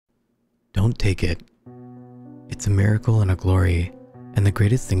don't take it. It's a miracle and a glory, and the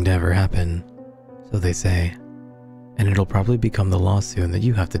greatest thing to ever happen, so they say. And it'll probably become the law soon that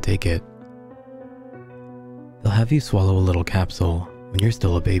you have to take it. They'll have you swallow a little capsule when you're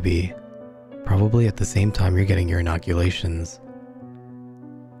still a baby, probably at the same time you're getting your inoculations.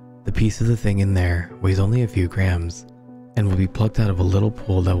 The piece of the thing in there weighs only a few grams, and will be plucked out of a little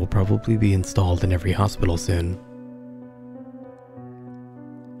pool that will probably be installed in every hospital soon.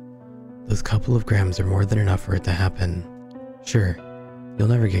 Those couple of grams are more than enough for it to happen. Sure, you'll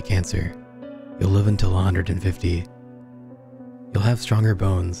never get cancer. You'll live until 150. You'll have stronger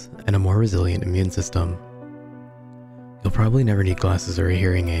bones and a more resilient immune system. You'll probably never need glasses or a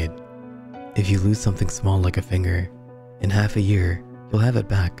hearing aid. If you lose something small like a finger, in half a year, you'll have it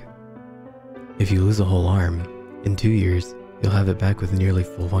back. If you lose a whole arm, in 2 years, you'll have it back with nearly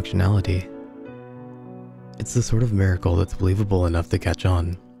full functionality. It's the sort of miracle that's believable enough to catch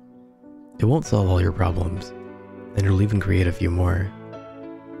on. It won't solve all your problems, and it'll even create a few more.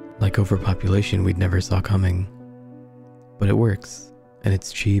 Like overpopulation we'd never saw coming. But it works, and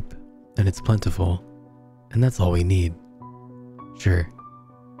it's cheap, and it's plentiful, and that's all we need. Sure,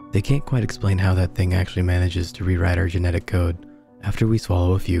 they can't quite explain how that thing actually manages to rewrite our genetic code after we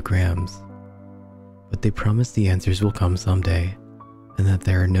swallow a few grams. But they promise the answers will come someday, and that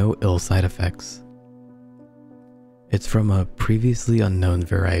there are no ill side effects. It's from a previously unknown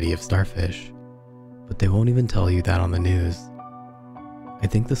variety of starfish, but they won't even tell you that on the news. I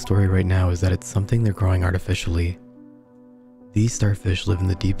think the story right now is that it's something they're growing artificially. These starfish live in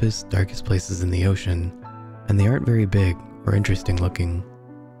the deepest, darkest places in the ocean, and they aren't very big or interesting looking.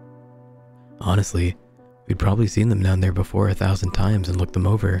 Honestly, we'd probably seen them down there before 1,000 times and looked them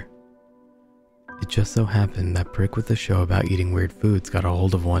over. It just so happened that prick with the show about eating weird foods got a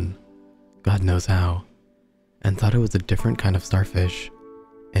hold of one, God knows how, and thought it was a different kind of starfish,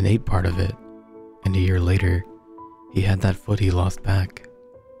 and ate part of it, and a year later, he had that foot he lost back.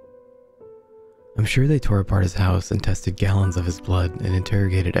 I'm sure they tore apart his house and tested gallons of his blood and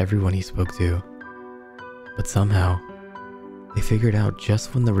interrogated everyone he spoke to. But somehow, they figured out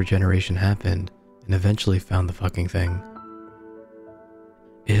just when the regeneration happened and eventually found the fucking thing.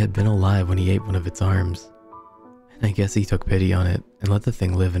 It had been alive when he ate one of its arms, and I guess he took pity on it and let the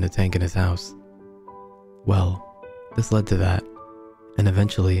thing live in a tank in his house. Well, this led to that, and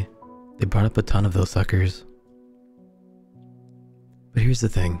eventually, they brought up a ton of those suckers. But here's the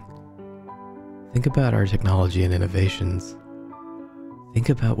thing. Think about our technology and innovations. Think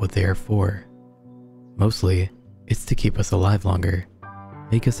about what they are for. Mostly, it's to keep us alive longer,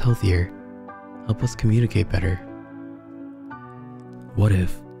 make us healthier, help us communicate better. What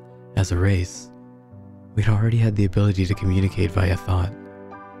if, as a race, we'd already had the ability to communicate via thought?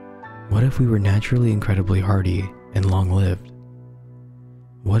 What if we were naturally incredibly hardy and long-lived?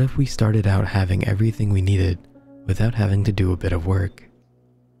 What if we started out having everything we needed without having to do a bit of work?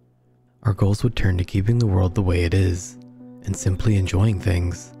 Our goals would turn to keeping the world the way it is and simply enjoying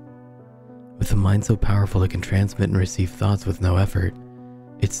things. With a mind so powerful it can transmit and receive thoughts with no effort,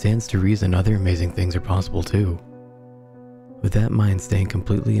 it stands to reason other amazing things are possible too. With that mind staying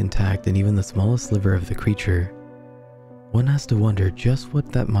completely intact in even the smallest sliver of the creature, one has to wonder just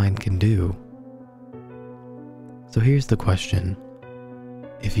what that mind can do. So here's the question.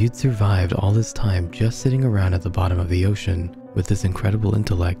 If you'd survived all this time just sitting around at the bottom of the ocean with this incredible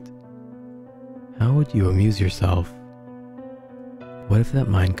intellect, how would you amuse yourself? What if that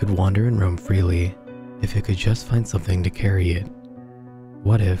mind could wander and roam freely, if it could just find something to carry it?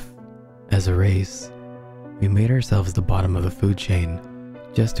 What if, as a race, we made ourselves the bottom of the food chain,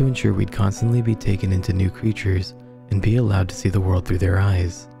 just to ensure we'd constantly be taken into new creatures and be allowed to see the world through their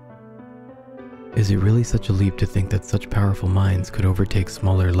eyes? Is it really such a leap to think that such powerful minds could overtake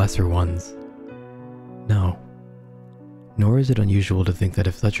smaller, lesser ones? No. Nor is it unusual to think that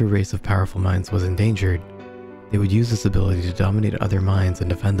if such a race of powerful minds was endangered, they would use this ability to dominate other minds and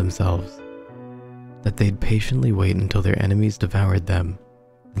defend themselves. That they'd patiently wait until their enemies devoured them,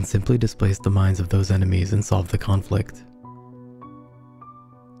 and simply displace the minds of those enemies and solve the conflict.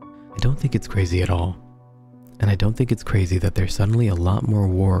 I don't think it's crazy at all. And I don't think it's crazy that there's suddenly a lot more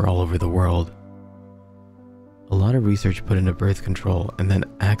war all over the world. A lot of research put into birth control and then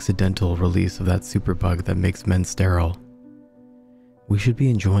accidental release of that superbug that makes men sterile. We should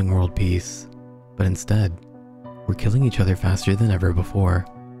be enjoying world peace, but instead, we're killing each other faster than ever before.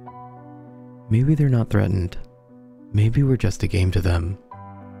 Maybe they're not threatened. Maybe we're just a game to them.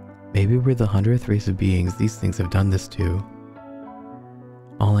 Maybe we're the 100th race of beings these things have done this to.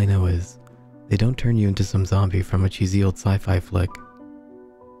 All I know is, they don't turn you into some zombie from a cheesy old sci-fi flick.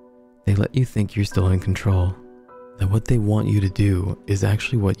 They let you think you're still in control, that what they want you to do is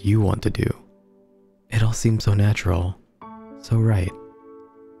actually what you want to do. It all seems so natural, so right.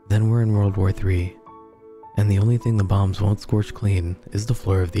 Then we're in World War III, and the only thing the bombs won't scorch clean is the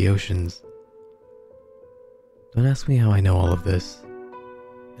floor of the oceans. Don't ask me how I know all of this,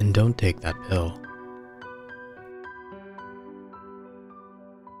 and don't take that pill.